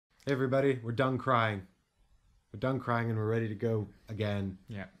Hey everybody, we're done crying. We're done crying and we're ready to go again.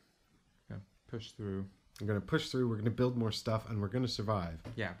 Yeah. Gonna push through. We're going to push through, we're going to build more stuff, and we're going to survive.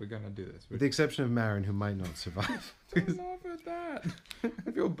 Yeah, we're gonna do this. With the exception of Marin, who might not survive. I'm not with that.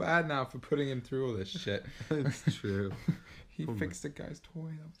 I feel bad now for putting him through all this shit. That's true. He fixed the guy's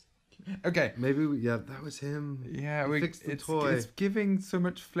toy. That was cute. Okay. Maybe, that was him. Yeah, He fixed the it's, toy. It's giving so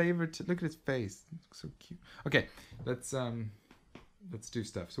much flavor to. Look at his face. It looks so cute. Okay, let's do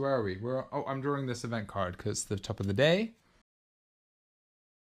stuff. So where are we? I'm drawing this event card because it's the top of the day.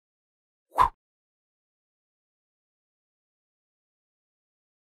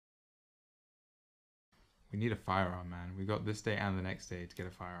 We need a firearm, man. We got this day and the next day to get a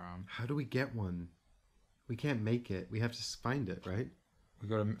firearm. How do we get one? We can't make it. We have to find it, right? We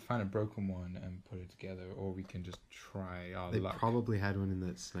got to find a broken one and put it together, or we can just try our They luck. probably had one in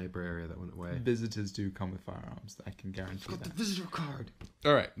that sniper area that went away. Visitors do come with firearms. I can guarantee Got the that. visitor card.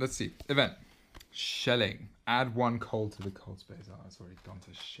 All right, let's see. Event. Shelling. Add 1 coal to the coal space. Oh, it's already gone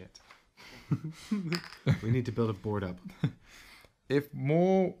to shit. We need to build a board up. If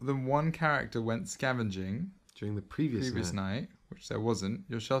more than 1 character went scavenging During the previous night, which there wasn't,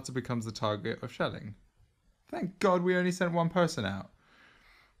 your shelter becomes the target of shelling. Thank God we only sent 1 person out.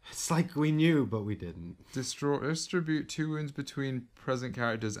 It's like we knew, but we didn't. Distribute 2 wounds between present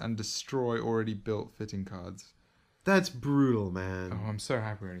characters and destroy already built fitting cards. That's brutal, man. Oh, I'm so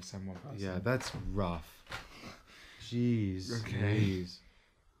happy we only sent 1 person. Yeah, that's rough. Jeez. Okay. Jeez.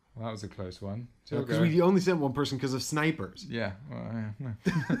 Well, that was a close one. Because we only sent 1 person because of snipers. Yeah. Well, no.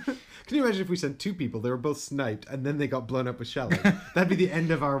 Can you imagine if we sent 2 people, they were both sniped, and then they got blown up with shelling? That'd be the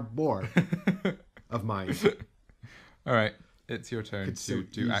end of our war. Of mine. All right. It's your turn Could so to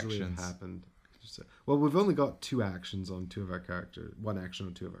do easily have actions. happened. Well, we've only got 2 actions on 2 of our characters. 1 action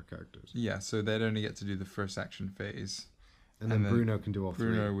on 2 of our characters. Yeah, so they'd only get to do the first action phase. And then Bruno can do all 3.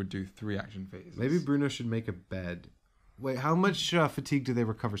 Bruno would do 3 action phases. Maybe Bruno should make a bed. Wait, how much fatigue do they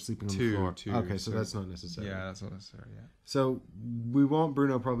recover sleeping on the floor? 2. Okay, so that's not necessary. Yeah, that's not necessary, yeah. So we want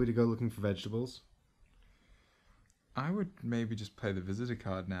Bruno probably to go looking for vegetables. I would maybe just play the visitor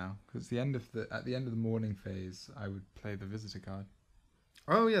card now, because at the end of the morning phase, I would play the visitor card.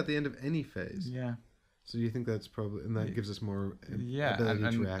 Oh yeah, at the end of any phase. Yeah. So you think that's probably, and that gives us more Yeah, ability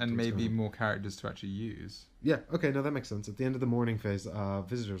to react. and to what's maybe going on. more characters to actually use. Yeah. Okay. No, that makes sense. At the end of the morning phase,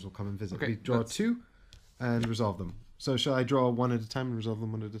 visitors will come and visit. Okay, We draw 2, and resolve them. So shall I draw 1 at a time and resolve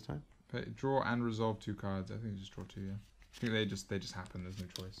them 1 at a time? Draw and resolve 2 cards. I think just draw 2, yeah. I think they just happen. There's no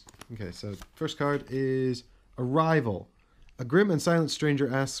choice. Okay. So first card is Arrival. A grim and silent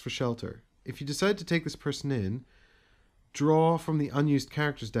stranger asks for shelter. If you decide to take this person in, draw from the unused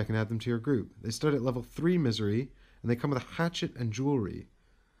characters deck and add them to your group. They start at level 3 misery, and they come with a hatchet and jewelry.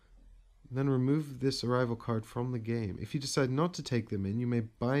 Then remove this arrival card from the game. If you decide not to take them in, you may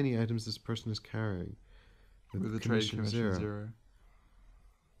buy any items this person is carrying. With the trade commission 0.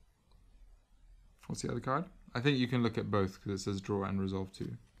 What's the other card? I think you can look at both because it says draw and resolve 2.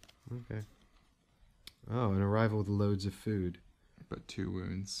 Okay. Oh, an arrival with loads of food. But 2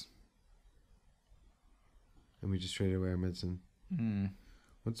 wounds. And we just traded away our medicine.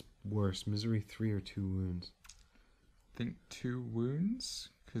 What's worse, misery 3 or 2 wounds? I think 2 wounds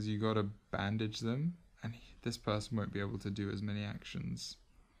because you got to bandage them, and this person won't be able to do as many actions.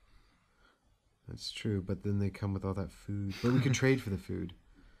 That's true, but then they come with all that food. But we could trade for the food.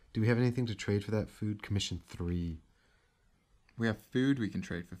 Do we have anything to trade for that food? Commission 3. We have food. We can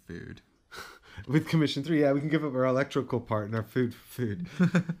trade for food. With Commission 3, yeah, we can give up our electrical part and our food for food.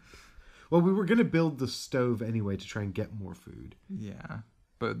 Well, we were going to build the stove anyway to try and get more food. Yeah,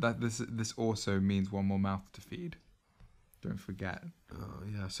 but this also means 1 more mouth to feed. Don't forget. Oh,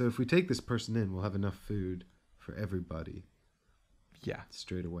 yeah. So if we take this person in, we'll have enough food for everybody. Yeah.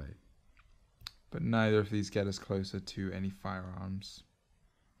 Straight away. But neither of these get us closer to any firearms.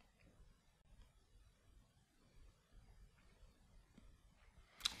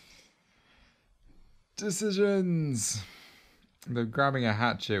 Decisions. Though grabbing a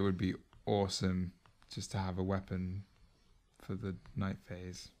hatchet would be awesome, just to have a weapon for the night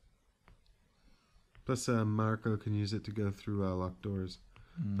phase. Plus, Marco can use it to go through locked doors.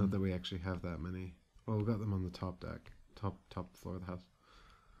 Not that we actually have that many. Well, we got them on the top deck, top floor of the house.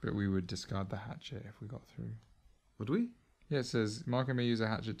 But we would discard the hatchet if we got through. Would we? Yeah, it says Marco may use a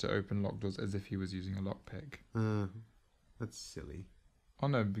hatchet to open locked doors as if he was using a lockpick. That's silly. Oh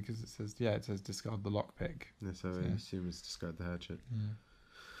no, because it says discard the lockpick. Yeah, so I assume it's discard the hatchet.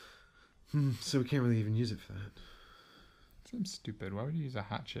 Yeah. So we can't really even use it for that. Seems stupid. Why would you use a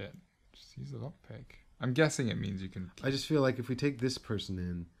hatchet? Just use a lockpick. I'm guessing it means you can. I just feel like if we take this person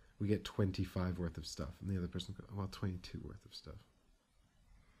in, we get 25 worth of stuff, and the other person, 22 worth of stuff.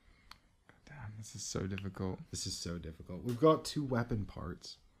 This is so difficult. This is so difficult. We've got 2 weapon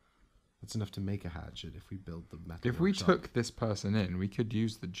parts. That's enough to make a hatchet if we build the metal. If we workshop. took this person in, we could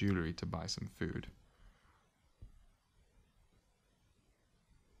use the jewelry to buy some food.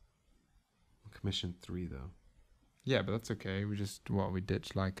 Commission 3 though. Yeah, but that's okay. We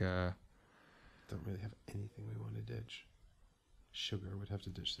ditch like a... Don't really have anything we want to ditch. Sugar. We'd have to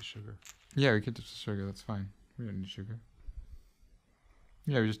ditch the sugar. Yeah, we could ditch the sugar. That's fine. We don't need sugar.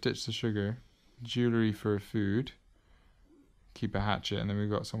 Yeah, we just ditch the sugar. Jewelry for food. Keep a hatchet, and then we've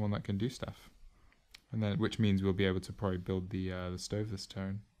got someone that can do stuff. And then, which means we'll be able to probably build the stove this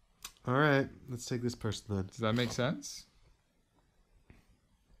turn. All right, let's take this person then. Does that make sense?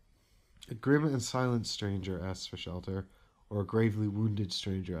 A grim and silent stranger asks for shelter, or a gravely wounded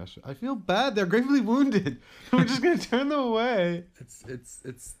stranger asks. I feel bad. They're gravely wounded. We're just gonna turn them away.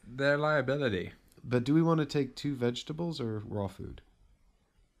 It's their liability. But do we want to take 2 vegetables or raw food?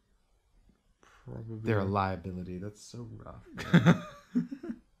 Probably. They're a liability. That's so rough.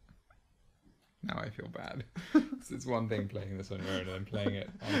 Now I feel bad. It's one thing playing this on your own and playing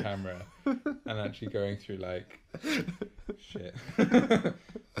it on camera and actually going through like shit.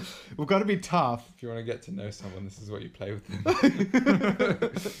 We've got to be tough. If you want to get to know someone, this is what you play with them.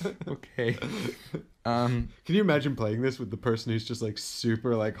 Okay. Can you imagine playing this with the person who's just like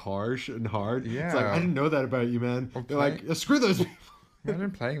super like harsh and hard? Yeah. It's like, I didn't know that about you, man. Or They're like, screw those people.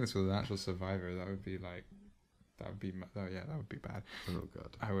 Imagine playing this with an actual survivor. That would be like, that would be bad. Oh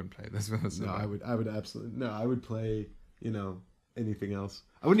god. I wouldn't play this with a No, survivor. I would absolutely no. I would play, anything else.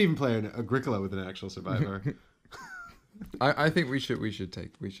 I wouldn't even play an Agricola with an actual survivor. I think we should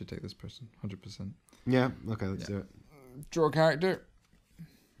take this person 100%. Yeah. Okay. Let's do it. Draw a character.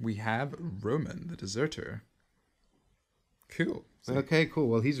 We have Roman, the deserter. Cool. So Okay. Cool.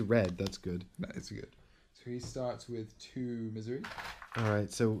 Well, he's red. That's good. that is good. So he starts with 2 misery. All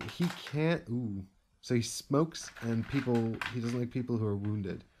right. So he can't. Ooh. So he smokes, and he doesn't like people who are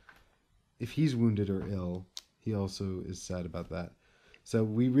wounded. If he's wounded or ill, he also is sad about that. So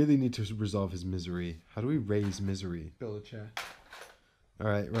we really need to resolve his misery. How do we raise misery? Build a chair.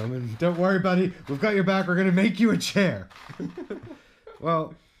 All right, Roman. Don't worry, buddy. We've got your back. We're going to make you a chair.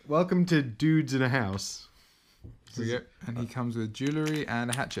 Well, welcome to Dudes in a House. Here we go. And he comes with jewelry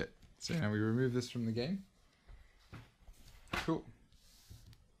and a hatchet. So now we remove this from the game. Cool.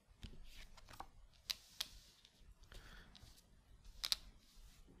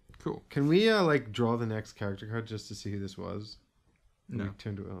 Cool. Can we draw the next character card just to see who this was? No. We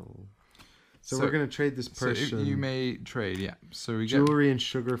turn to So we're gonna trade this person. So you may trade, yeah. So we jewelry and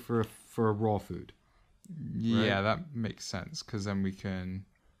sugar for raw food. Yeah, right? that makes sense because then we can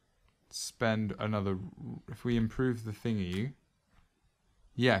spend another. If we improve the thingy.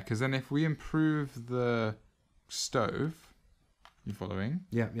 Yeah, because then if we improve the stove, you following?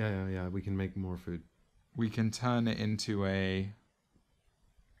 Yeah. We can make more food. We can turn it into a.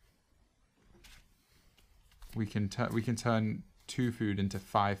 We can turn 2 food into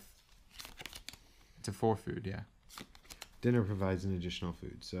 4 food. Yeah. Dinner provides an additional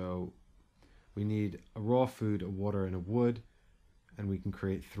food, so we need a raw food, a water, and a wood, and we can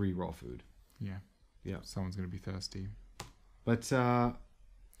create 3 raw food. Yeah. Yeah. Someone's gonna be thirsty. But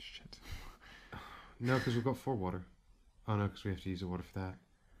Shit. no, because we've got 4 water. Oh no, because we have to use the water for that.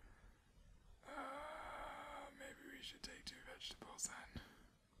 Maybe we should take 2 vegetables then.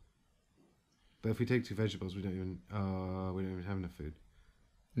 But if we take 2 vegetables, we don't even have enough food.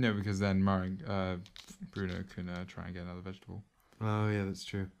 No, because then Bruno can try and get another vegetable. Oh yeah, that's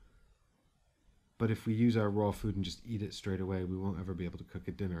true. But if we use our raw food and just eat it straight away, we won't ever be able to cook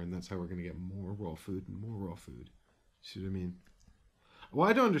a dinner, and that's how we're going to get more raw food and more raw food. See what I mean? What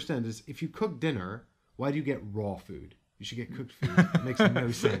I don't understand is if you cook dinner, why do you get raw food? You should get cooked food. It makes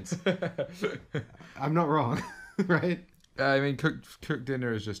no sense. I'm not wrong, right? I mean, cooked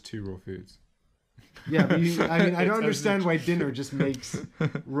dinner is just 2 raw foods. Yeah, but I don't understand why dinner just makes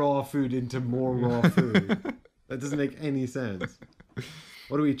raw food into more raw food. That doesn't make any sense.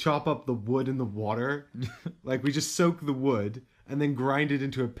 What do we chop up the wood and the water? Like we just soak the wood and then grind it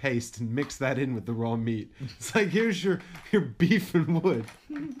into a paste and mix that in with the raw meat. It's like here's your beef and wood.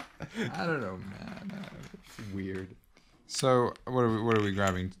 I don't know, man. It's weird. So what are we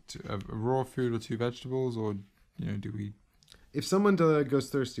grabbing? A raw food or 2 vegetables, or do we? If someone goes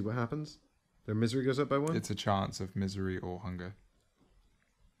thirsty, what happens? Their misery goes up by 1? It's a chance of misery or hunger.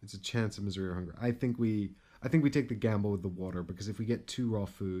 It's a chance of misery or hunger. I think we take the gamble with the water, because if we get 2 raw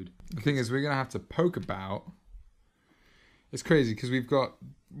food... The thing is, we're going to have to poke about. It's crazy, because we've got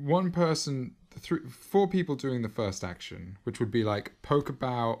 1 person, 4 people doing the first action, which would be like poke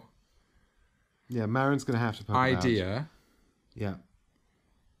about... Yeah, Marin's going to have to poke about. Idea. Yeah.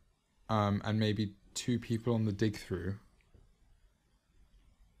 and maybe 2 people on the dig through.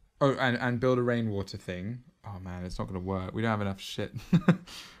 Oh, and build a rainwater thing. Oh man, it's not going to work. We don't have enough shit. We don't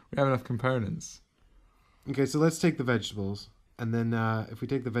have enough components. Okay, so let's take the vegetables. And then if we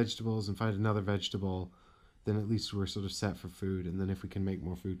take the vegetables and find another vegetable, then at least we're sort of set for food. And then if we can make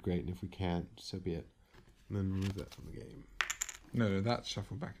more food, great. And if we can't, so be it. And then remove that from the game. No, that's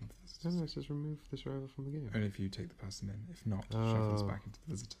shuffled back into this. Doesn't it just remove this rival from the game? Only if you take the person in. If not, shuffles back into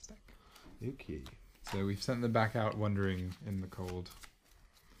the visitor's deck. Okay. So we've sent them back out wandering in the cold.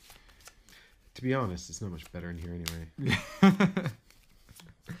 To be honest, it's not much better in here anyway.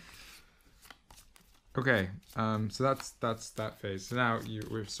 Okay, so that's that phase. So now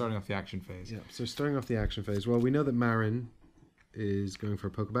we're starting off the action phase. Yeah, so starting off the action phase. Well, we know that Marin is going for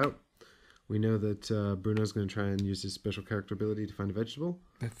a pokebout. We know that Bruno's going to try and use his special character ability to find a vegetable.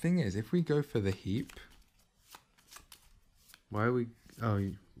 The thing is, if we go for the heap... Why are we... Oh,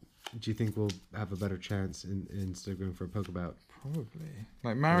 do you think we'll have a better chance instead of going for a pokebout? Probably.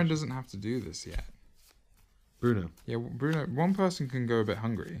 Like, Marin doesn't have to do this yet. Bruno. Yeah, Bruno... One person can go a bit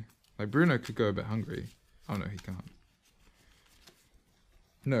hungry. Like, Bruno could go a bit hungry. Oh, no, he can't.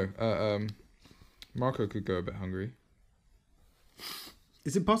 No, Marco could go a bit hungry.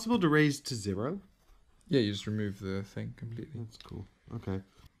 Is it possible to raise to 0? Yeah, you just remove the thing completely. That's cool. Okay.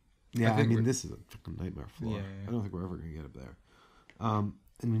 Yeah, I mean, this is a fucking nightmare floor. Yeah. I don't think we're ever going to get up there. And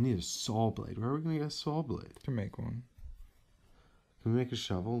we need a saw blade. Where are we going to get a saw blade? Can make one. Can we make a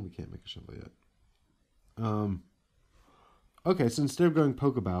shovel? We can't make a shovel yet. Okay, so instead of going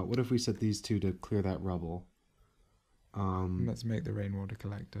pokebout, what if we set these 2 to clear that rubble? Let's make the rainwater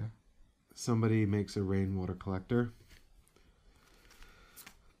collector. Somebody makes a rainwater collector.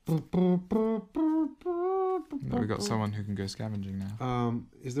 No, we got someone who can go scavenging now.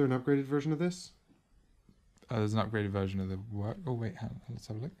 Is there an upgraded version of this? There's an upgraded version of the work. Oh wait, let's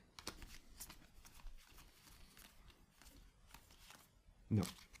have a look. No.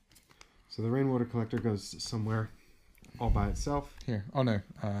 So the rainwater collector goes somewhere all by itself. Here. Oh no.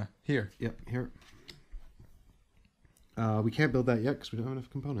 Here. Yep, here. We can't build that yet because we don't have enough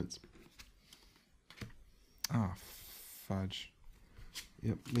components. Oh, fudge.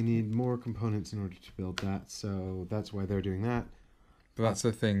 Yep, we need more components in order to build that, so that's why they're doing that. But that's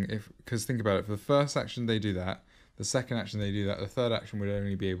the thing, because think about it, for the first action they do that, the second action they do that, the third action would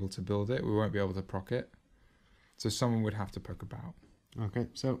only be able to build it, we won't be able to proc it. So someone would have to poke about. Okay,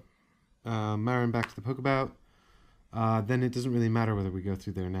 so Marin back to the pokebout. Then it doesn't really matter whether we go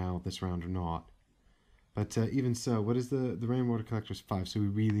through there now this round or not. But even so, what is the rainwater collector's 5, so we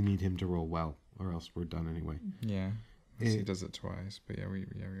really need him to roll well, or else we're done anyway. Yeah. He does it twice, but yeah,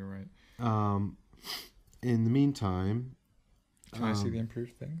 you're right. In the meantime, can I see the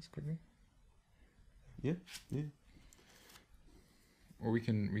improved things quickly? Yeah. Or we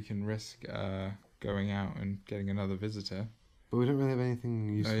can risk going out and getting another visitor. But we don't really have anything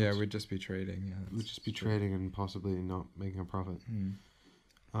useful. Oh yeah, we'd just be trading. Yeah, we'd just be trading and possibly not making a profit.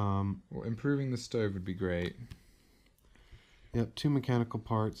 Well, improving the stove would be great. Yep, 2 mechanical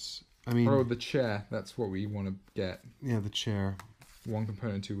parts. I mean, the chair. That's what we want to get. Yeah, the chair. 1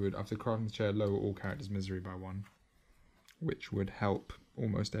 component, 2 wood. After crafting the chair, lower all characters' misery by 1, which would help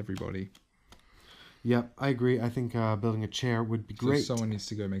almost everybody. Yep, I agree. I think building a chair would be great. So someone needs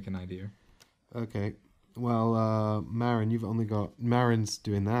to go make an idea. Okay. Well, Marin, you've only got... Marin's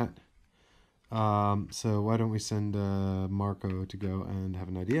doing that. So why don't we send Marco to go and have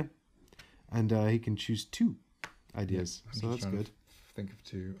an idea? And he can choose 2 ideas. Yeah, so that's good. Think of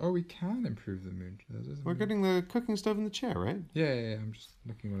 2. Oh, we can improve the moon. We're getting the cooking stove in the chair, right? Yeah. I'm just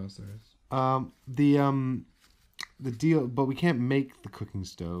looking what else there is. The deal... But we can't make the cooking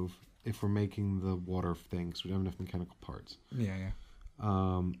stove if we're making the water thing, because we don't have enough mechanical parts. Yeah.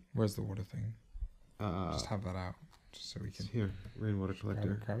 Where's the water thing? Just have that out, just so we can... Here, rainwater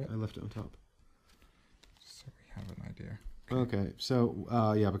collector. Grab it. I left it on top. So we have an idea. Okay,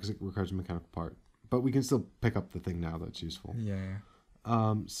 so, yeah, because it requires a mechanical part. But we can still pick up the thing now that's useful. Yeah.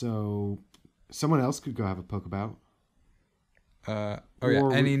 So, someone else could go have a pokebout.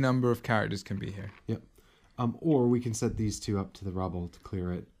 Any number of characters can be here. Yep. Or we can set these 2 up to the rubble to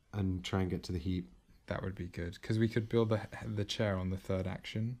clear it and try and get to the heap. That would be good, because we could build the chair on the 3rd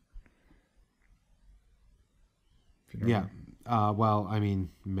action. You know yeah. Well, I mean,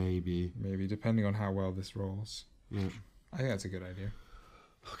 maybe. Maybe, depending on how well this rolls. Yeah. I think that's a good idea.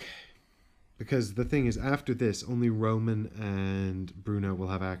 Okay. Because the thing is, after this, only Roman and Bruno will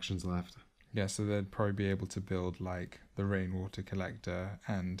have actions left. Yeah, so they'd probably be able to build, like, the rainwater collector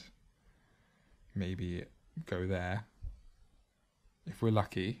and maybe go there, if we're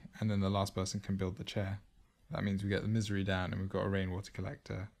lucky, and then the last person can build the chair. That means we get the misery down and we've got a rainwater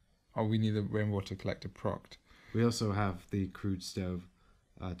collector Oh, we need the rainwater collector procced. We also have the crude stove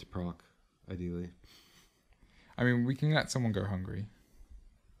to proc, ideally. I mean, we can let someone go hungry.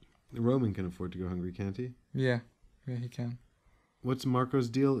 The Roman can afford to go hungry, can't he? Yeah, he can. What's Marco's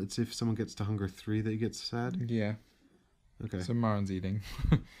deal? It's if someone gets to hunger 3 that he gets sad? Yeah. Okay. So Maron's eating.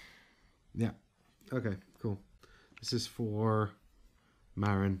 Yeah. Okay, cool. This is for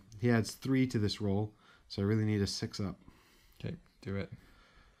Marin. He adds 3 to this roll, so I really need a 6 up. Okay, do it.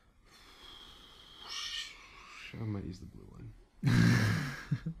 I might use the blue one.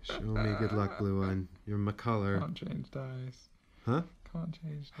 Show me good luck, blue one. You're my color. Can't change dice. Huh? Can't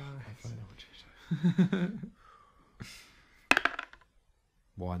change dice. I know what you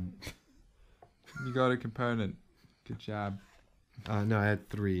 1. You got a component. Good job. No, I had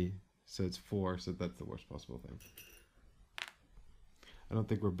 3, so it's 4, so that's the worst possible thing. I don't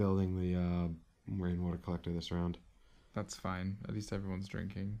think we're building the rainwater collector this round. That's fine. At least everyone's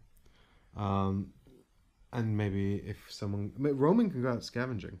drinking. And maybe if someone... Roman can go out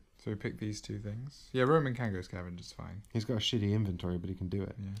scavenging. So we pick these 2 things. Yeah, Roman can go scavenge, it's fine. He's got a shitty inventory, but he can do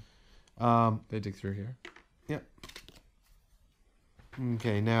it. Yeah. They dig through here. Yep.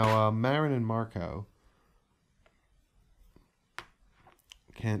 Okay, now Marin and Marco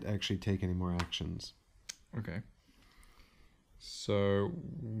can't actually take any more actions. Okay. So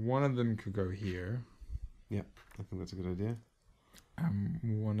one of them could go here. Yep, I think that's a good idea.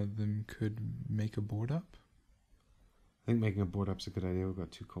 One of them could make a board up. I think making a board up's a good idea. We've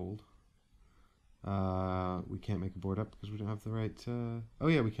got 2 cold. We can't make a board up because we don't have the right... Oh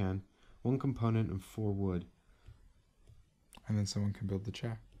yeah, we can. 1 component and 4 wood. And then someone can build the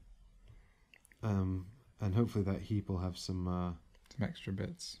chair. And hopefully that heap will have some extra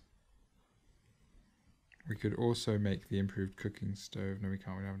bits. We could also make the improved cooking stove. No, we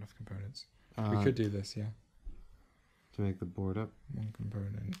can't. We don't have enough components. We could do this, yeah. To make the board up. 1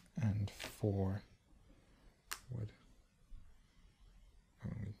 component and 4 wood. Oh,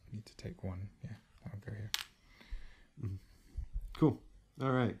 we need to take 1. Yeah, that'll go here. Mm-hmm. Cool.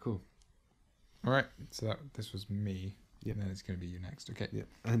 All right, cool. All right, so this was me. Yep. And then it's going to be you next. Okay. Yeah,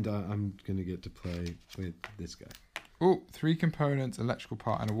 and I'm going to get to play with this guy. Oh, 3 components, electrical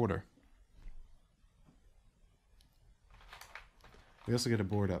part, and a water. We also get a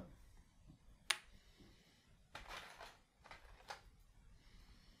board up.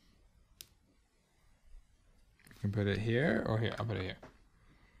 You can put it here or here. I'll put it here.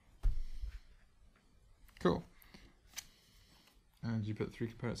 Cool. And you put 3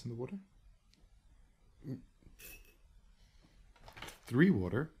 components in the water? 3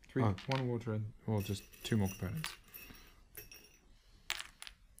 water? 3. Oh. 1 water and, well, just 2 more components.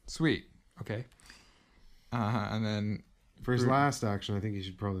 Sweet. Okay. And then... For his last action, I think he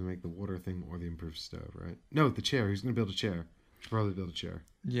should probably make the water thing or the improved stove, right? No, the chair. He's going to build a chair. Should probably build a chair.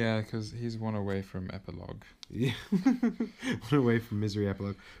 Yeah, because he's 1 away from epilogue. Yeah. 1 away from misery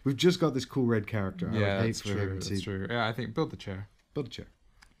epilogue. We've just got this cool red character. Yeah, that's true. That's true. Yeah, I think build the chair. Build a chair.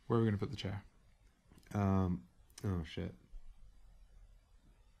 Where are we going to put the chair? Oh, shit.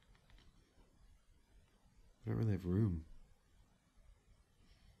 I don't really have room.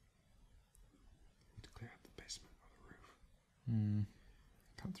 Need to clear out the basement or the roof.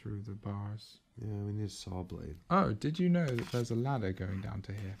 Cut through the bars. Yeah, we need a saw blade. Oh, did you know that there's a ladder going down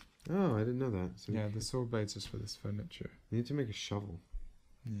to here? Oh, I didn't know that. So yeah, the saw blade's just for this furniture. we need to make a shovel.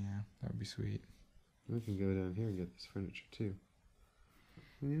 Yeah, that would be sweet. We can go down here and get this furniture too.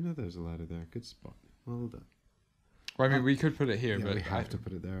 You know there's a ladder there. Good spot. Well done. Well, I mean, we could put it here, Yeah, but we have to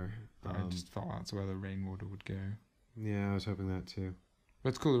put it there. I just thought that's where the rainwater would go. Yeah, I was hoping that too. But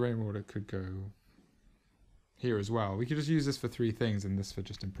it's cool, the rainwater could go here as well. We could just use this for 3 things and this for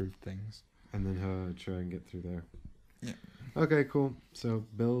just improved things. And then try and get through there. Yeah. Okay, cool. So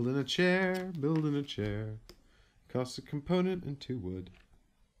building a chair, building a chair. Costs a component and 2 wood.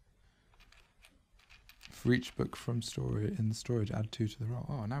 For each book from storage in the storage, add 2 to the roll.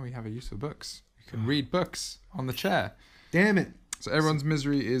 Oh, now we have a use for books. We can read books on the chair. Damn it! So everyone's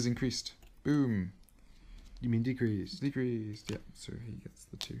misery is increased. Boom. You mean decreased? Decreased. Yeah. So he gets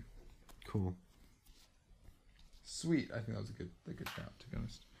the 2. Cool. Sweet. I think that was a good shout, to be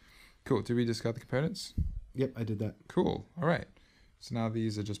honest. Cool. Did we discard the components? Yep, I did that. Cool. All right. So now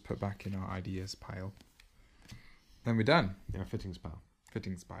these are just put back in our ideas pile. Then we're done. Our fittings pile.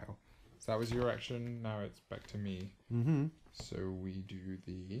 Fittings pile. So that was your action. Now it's back to me. Mm-hmm. So we do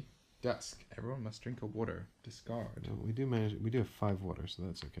the dusk. Everyone must drink a water. Discard. No, we do have 5 water, so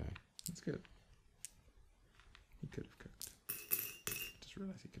that's okay. That's good. He could have cooked. Just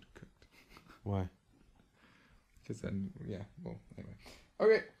realised he could have cooked. Why? Because then, yeah, well, anyway.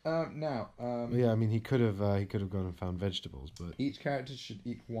 Okay. Now. Well, yeah, I mean, he could have gone and found vegetables, but Each character should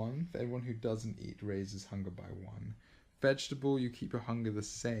eat one. For everyone who doesn't eat raises hunger by one. Vegetable, you keep your hunger the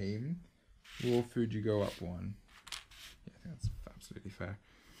same. Raw food, you go up one. Yeah, I think that's absolutely fair.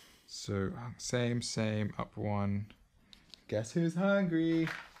 So, same, up one. Guess who's hungry?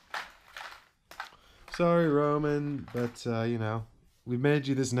 sorry, Roman, but you know, we made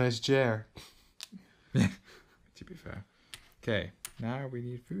you this nice chair. To be fair. Okay, now we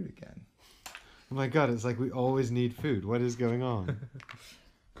need food again. Oh my god, it's like we always need food. What is going on?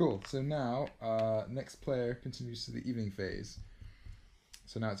 Cool. So now, next player continues to the evening phase.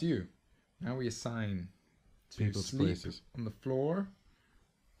 So now it's you. Now we assign to People's sleep places. on the floor,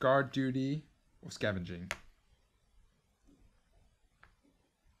 guard duty, or scavenging.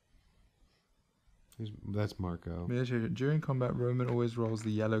 That's Marco. During combat, Roman always rolls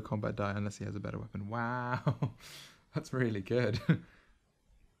the yellow combat die unless he has a better weapon. Wow, that's really good. Well,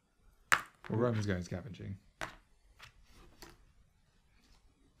 Roman's going scavenging.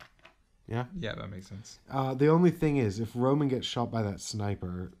 Yeah? Yeah, that makes sense. The only thing is, if Roman gets shot by that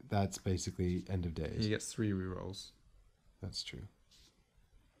sniper, that's basically end of days. He gets 3 rerolls. That's true.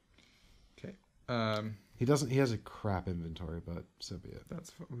 Okay. He doesn't. He has a crap inventory, but so be it.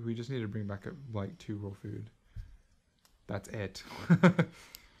 We just need to bring back like 2 raw food. That's it.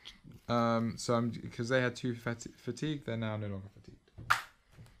 So I'm because they had 2 fatigue, they're now no longer fatigued.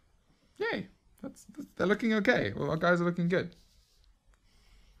 Yay! They're looking okay. Well, our guys are looking good.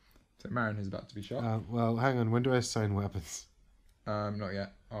 So Marin is about to be shot. Well, hang on. When do I assign weapons? Not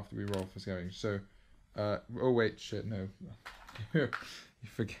yet. After we roll for scavenging. So, oh wait, shit, no. I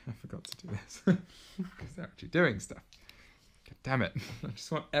forgot to do this because they're actually doing stuff. God damn it! I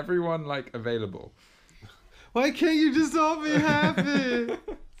just want everyone like available. Why can't you just all be happy?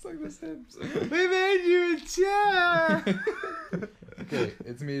 It's like The Sims. We made you a chair. Okay,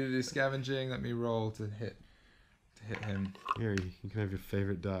 it's me to do scavenging. Let me roll to hit him. Here, you can have your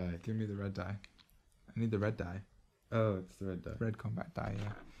favorite die. Give me the red die. I need the red die. Oh, it's the red die. Red combat die,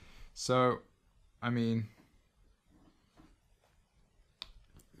 yeah. So, I mean,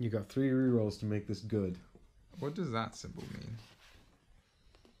 You got 3 rerolls to make this good. what does that symbol mean?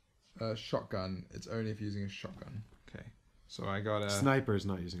 Shotgun. It's only if using a shotgun. Okay. So I got a Sniper is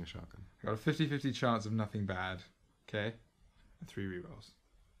not using a shotgun. 50-50 chance of nothing bad. Okay. And 3 rerolls.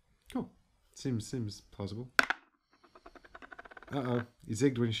 Seems plausible. Uh-oh. You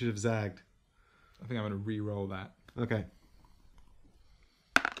zigged when you should have zagged. I think I'm going to re-roll that. Okay.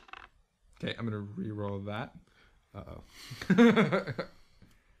 Okay, I'm going to re-roll that. Uh-oh. I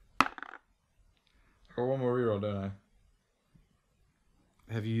got 1 more re-roll, don't I?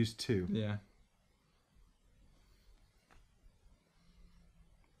 Have you used 2? Yeah.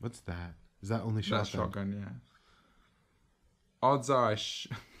 What's that? Is that only shotgun? That's shotgun, yeah. Odds are It's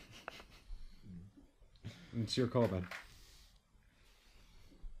your call, then.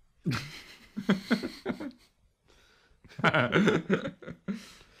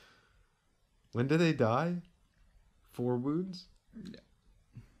 When do they die? 4 wounds? Yeah.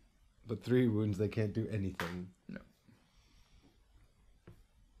 But 3 wounds, they can't do anything. No.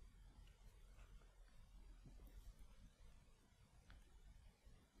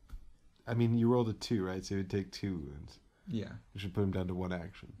 I mean, you rolled a 2, right? So it would take 2 wounds. Yeah. You should put him down to 1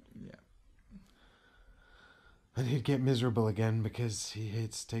 action. Yeah. And he'd get miserable again because he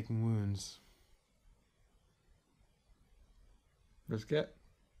hates taking wounds. Risk it.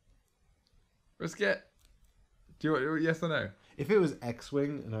 Risk it. Do you want yes or no? If it was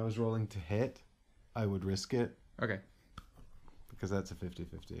X-Wing and I was rolling to hit, I would risk it. Okay. Because that's a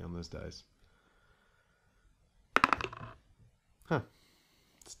 50-50 on those dice. Huh.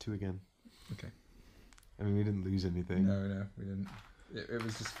 It's 2 again. Okay. I mean, we didn't lose anything. No, we didn't. It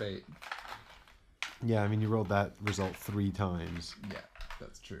was just fate. Yeah, I mean, you rolled that result 3 times. Yeah,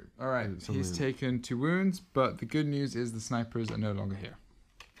 that's true. All right, It's he's something- taken 2 wounds, but the good news is the snipers are no longer here,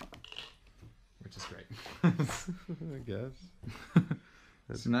 which is great. I guess.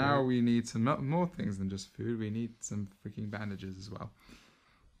 So now we need some more things than just food. We need some freaking bandages as well.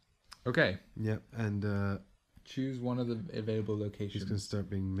 Okay, Yep, and choose one of the available he's locations. going to start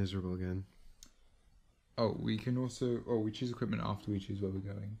being miserable again. Oh, we can also... Oh, we choose equipment after we choose where we're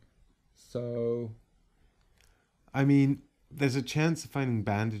going. So... I mean, there's a chance of finding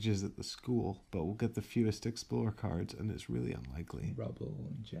bandages at the school, but we'll get the fewest Explorer cards, and it's really unlikely. Rubble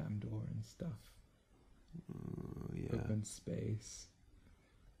and jam door and stuff. Yeah. Open space.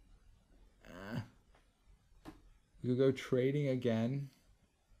 We could go trading again.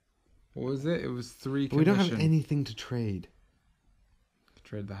 What was it? It was 3 But we don't commission. have anything to trade.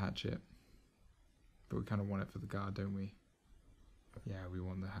 Trade the hatchet. But we kind of want it for the guard, don't we? Yeah, we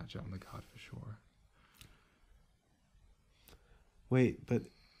want the hatchet on the card for sure. Wait, but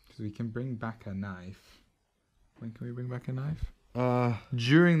Because we can bring back a knife. When can we bring back a knife? uh,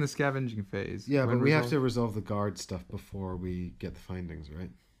 During the scavenging phase. yeah, When but we have to resolve the guard stuff before we get the findings,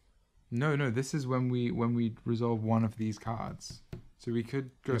 right? No. This is when we resolve one of these cards. So we could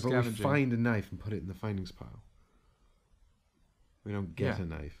go Yeah, but we scavenging. find a knife and put it in the findings pile. We don't get a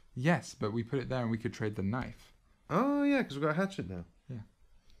knife. Yes, but we put it there and we could trade the knife. Oh yeah, because we got a hatchet now. Yeah.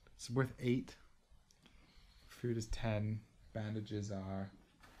 It's worth 8. Food is 10. Bandages are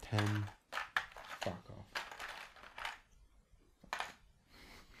 10. fuck off.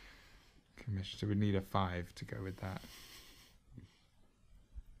 Commission. So we need a 5 to go with that.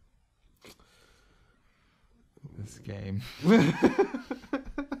 This game.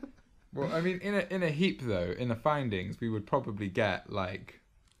 Well, I mean, in a heap though, in the findings, we would probably get like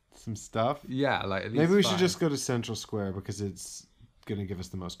Some stuff. yeah, like at least Maybe we 5. should just go to Central Square because it's gonna give us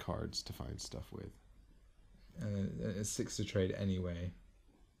the most cards to find stuff with. It's 6 to trade anyway.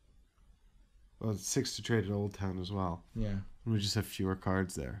 Well, it's 6 to trade at Old Town as well. Yeah, And we just have fewer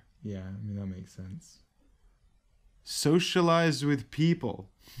cards there. yeah. I mean that makes sense. Socialize with people.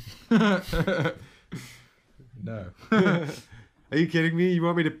 No. Are you kidding me? You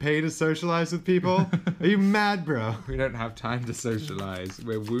want me to pay to socialize with people? Are you mad, bro? We don't have time to socialize.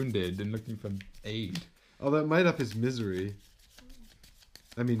 We're wounded and looking for aid. Oh, that might up his misery.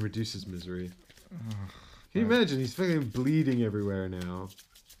 I mean, reduce his misery. Can you imagine? He's fucking bleeding everywhere now.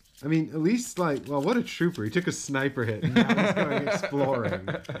 I mean, at least, like, well, what a trooper. He took a sniper hit and now he's going exploring.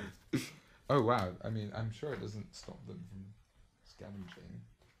 Oh, wow. I mean, I'm sure it doesn't stop them from scavenging.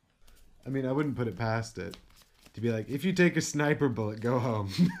 I mean, I wouldn't put it past it. To be like, if you take a sniper bullet, go home.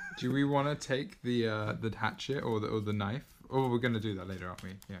 Do we want to take the hatchet or the knife? Oh, we're going to do that later, aren't we?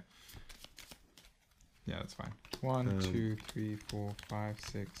 Yeah. Yeah, that's fine. 1, 2, 3, 4, 5,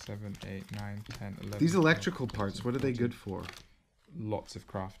 6, 7, 8, 9, 10, 11. These 12, electrical 13, parts, what are they 14. good for? Lots of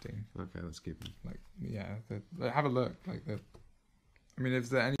crafting. Okay, let's keep them. Like, yeah. Have a look. Like, I mean, is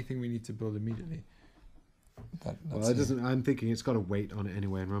there anything we need to build immediately? Well, it doesn't. I'm thinking it's got a weight on it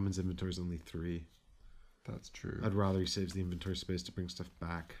anyway, and Roman's inventory is only 3. That's true. I'd rather he saves the inventory space to bring stuff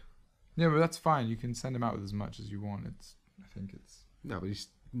back. Yeah, but that's fine. You can send him out with as much as you want. I think it's. No, but he's.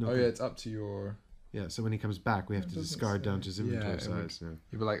 No, Oh yeah, it's up to your. Yeah, so when he comes back, we have It to doesn't discard say. down to his Yeah, inventory it would- size. Yeah.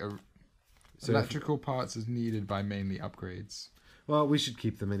 You were like So electrical parts is needed by mainly upgrades. Well, we should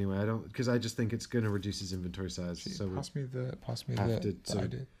keep them anyway. I don't because I just think it's going to reduce his inventory size. Actually, So we pass me have the to sort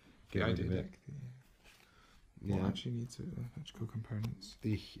of idea. get The rid idea of it. deck. Yeah, What actually needs electrical components?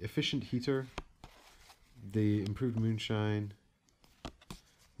 the efficient heater, the improved moonshine,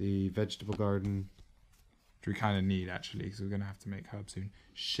 the vegetable garden. Which we kind of need actually, because we're gonna have to make herbs soon.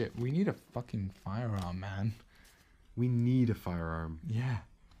 Shit, we need a fucking firearm, man. We need a firearm. Yeah.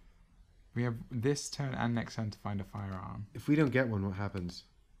 We have this turn and next turn to find a firearm. If we don't get one, what happens?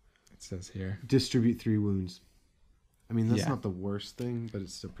 It says here. Distribute 3 wounds. I mean, that's Yeah. not the worst thing, but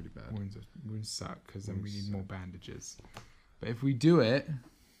it's still pretty bad. Wounds suck because then we Wounds need more bandages. But if we do it,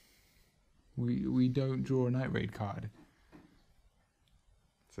 we don't draw a night raid card.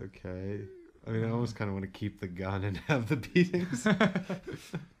 It's okay. I mean, I almost kind of want to keep the gun and have the beatings. But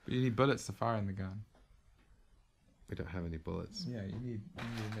you need bullets to fire in the gun. We don't have any bullets. Yeah, you need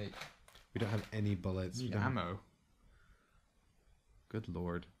to make We don't have any bullets. you We need don't- ammo. Good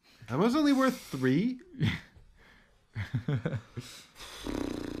lord. Ammo's only worth 3?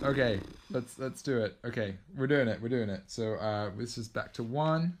 Okay, let's do it. Okay, we're doing it. So this is back to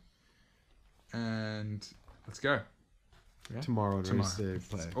 1, and let's go. Yeah? Tomorrow and Tomorrow. race day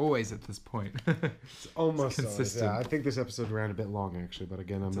play. It's always at this point. It's almost It's consistent. Yeah, I think this episode ran a bit long actually, but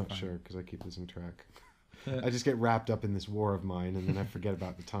again, I'm It's not fine. sure because I keep losing track. Yeah. I just get wrapped up in this war of mine and then I forget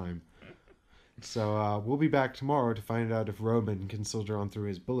about the time. So we'll be back tomorrow to find out if Roman can soldier on through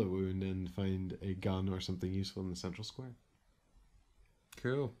his bullet wound and find a gun or something useful in the central square.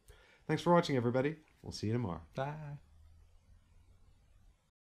 Cool. Thanks for watching, everybody. We'll see you tomorrow. Bye.